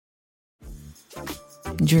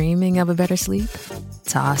Dreaming of a better sleep?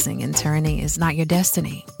 Tossing and turning is not your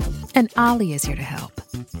destiny. And Ollie is here to help.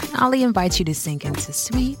 Ollie invites you to sink into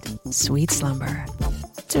sweet, sweet slumber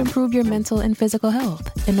to improve your mental and physical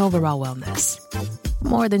health and overall wellness.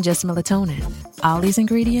 More than just melatonin, Ollie's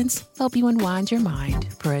ingredients help you unwind your mind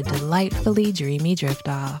for a delightfully dreamy drift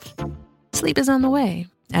off. Sleep is on the way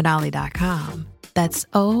at Ollie.com. That's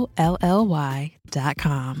OLLY.com.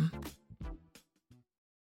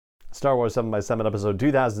 Star Wars 7x7 episode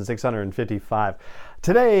 2655.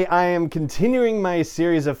 Today I am continuing my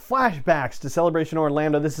series of flashbacks to Celebration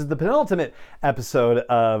Orlando. This is the penultimate episode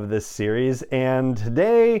of this series, and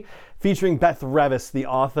today featuring Beth Revis, the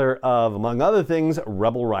author of, among other things,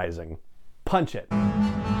 Rebel Rising. Punch it.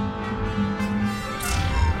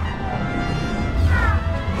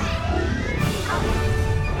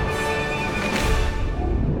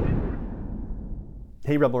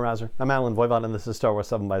 Hey Rebel Rouser, I'm Alan Voivod and this is Star Wars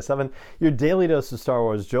 7x7, your daily dose of Star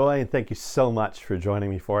Wars joy, and thank you so much for joining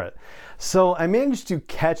me for it. So I managed to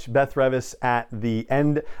catch Beth Revis at the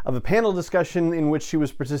end of a panel discussion in which she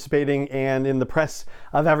was participating, and in the press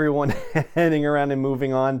of everyone heading around and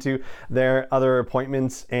moving on to their other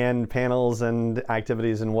appointments and panels and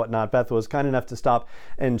activities and whatnot, Beth was kind enough to stop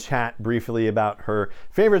and chat briefly about her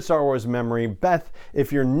favorite Star Wars memory. Beth,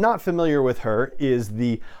 if you're not familiar with her, is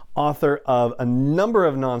the author of a number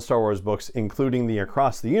of non-Star Wars books, including the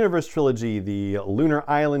Across the Universe trilogy, the Lunar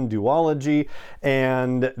Island duology,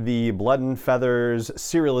 and the Blood and Feathers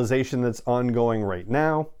serialization that's ongoing right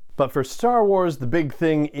now. But for Star Wars, the big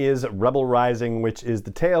thing is Rebel Rising, which is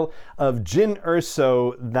the tale of Jyn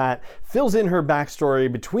Erso that fills in her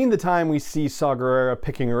backstory between the time we see Saw Gerrera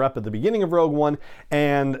picking her up at the beginning of Rogue One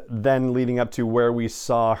and then leading up to where we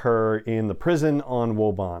saw her in the prison on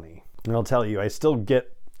Wobani. And I'll tell you, I still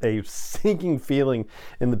get a sinking feeling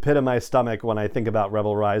in the pit of my stomach when I think about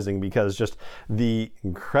Rebel Rising, because just the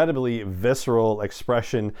incredibly visceral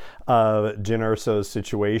expression of Jyn Erso's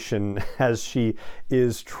situation as she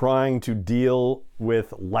is trying to deal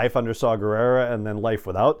with life under Saw Gerrera and then life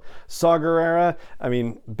without Saw Gerrera. I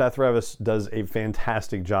mean, Beth Revis does a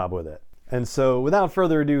fantastic job with it. And so without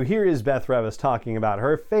further ado, here is Beth Revis talking about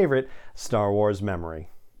her favorite Star Wars memory.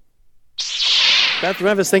 Beth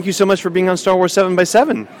Revis, thank you so much for being on Star Wars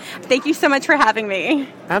 7x7. Thank you so much for having me.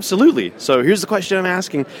 Absolutely. So here's the question I'm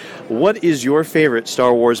asking. What is your favorite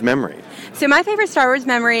Star Wars memory? So my favorite Star Wars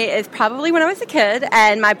memory is probably when I was a kid,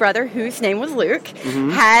 and my brother, whose name was Luke,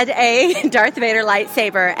 had a Darth Vader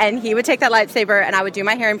lightsaber, and he would take that lightsaber, and I would do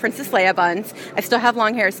my hair in Princess Leia buns. I still have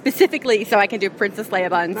long hair specifically so I can do Princess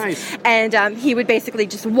Leia buns. Nice. And he would basically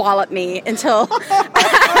just wallop me until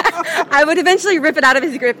I would eventually rip it out of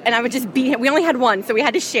his grip, and I would just beat him. We only had one, so we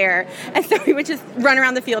had to share. And so we would just run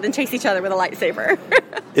around the field and chase each other with a lightsaber.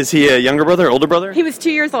 Is he a younger brother, older brother? He was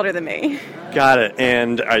 2 years older than me. Got it.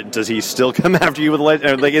 And does he still come after you with a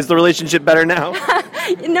lightsaber? Like, is the relationship better now?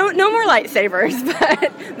 No more lightsabers,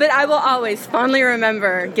 but I will always fondly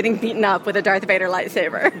remember getting beaten up with a Darth Vader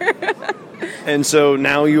lightsaber. And so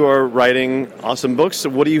now you are writing awesome books. So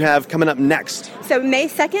what do you have coming up next? So May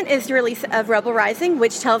 2nd is the release of Rebel Rising,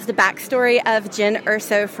 which tells the backstory of Jyn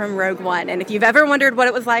Erso from Rogue One. And if you've ever wondered what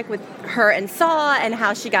it was like with her and Saw and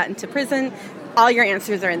how she got into prison, all your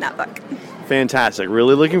answers are in that book. Fantastic.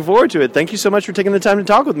 Really looking forward to it. Thank you so much for taking the time to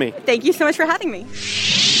talk with me. Thank you so much for having me.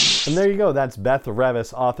 And there you go. That's Beth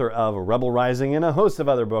Revis, author of Rebel Rising and a host of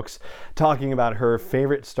other books, talking about her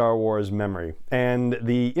favorite Star Wars memory. And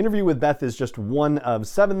the interview with Beth is just one of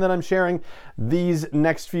 7 that I'm sharing these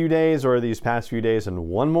next few days, or these past few days, and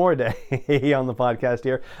one more day on the podcast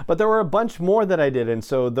here. But there were a bunch more that I did, and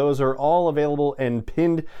so those are all available and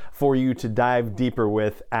pinned for you to dive deeper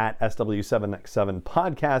with at SW7x7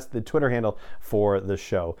 Podcast, the Twitter handle for the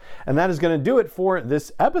show. And that is going to do it for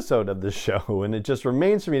this episode of the show. And it just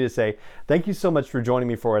remains for me to say thank you so much for joining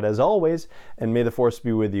me for it as always, and may the Force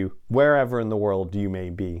be with you wherever in the world you may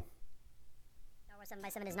be. Star Wars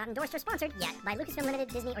 7x7 is not endorsed or sponsored yet by Lucasfilm Limited,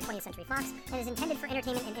 Disney, or 20th Century Fox, and is intended for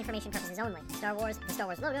entertainment and information purposes only. Star Wars, the Star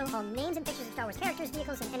Wars logo, all names and pictures of Star Wars characters,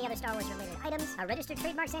 vehicles, and any other Star Wars related items are registered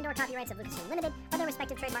trademarks and/or copyrights of Lucasfilm Limited, or their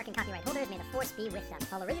respective trademark and copyright holders. May the Force be with them.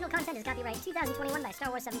 All original content is copyright 2021 by Star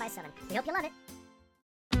Wars 7x7. We hope you love it.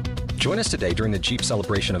 Join us today during the Jeep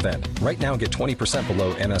Celebration event. Right now, get 20%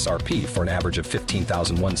 below MSRP for an average of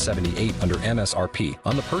 $15,178 under MSRP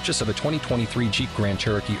on the purchase of a 2023 Jeep Grand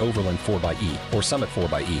Cherokee Overland 4xE or Summit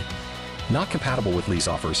 4xE. Not compatible with lease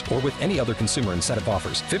offers or with any other consumer incentive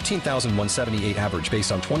offers. $15,178 average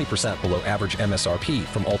based on 20% below average MSRP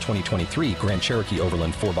from all 2023 Grand Cherokee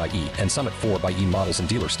Overland 4xE and Summit 4xE models in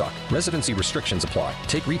dealer stock. Residency restrictions apply.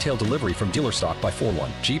 Take retail delivery from dealer stock by 4/1.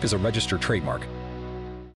 Jeep is a registered trademark.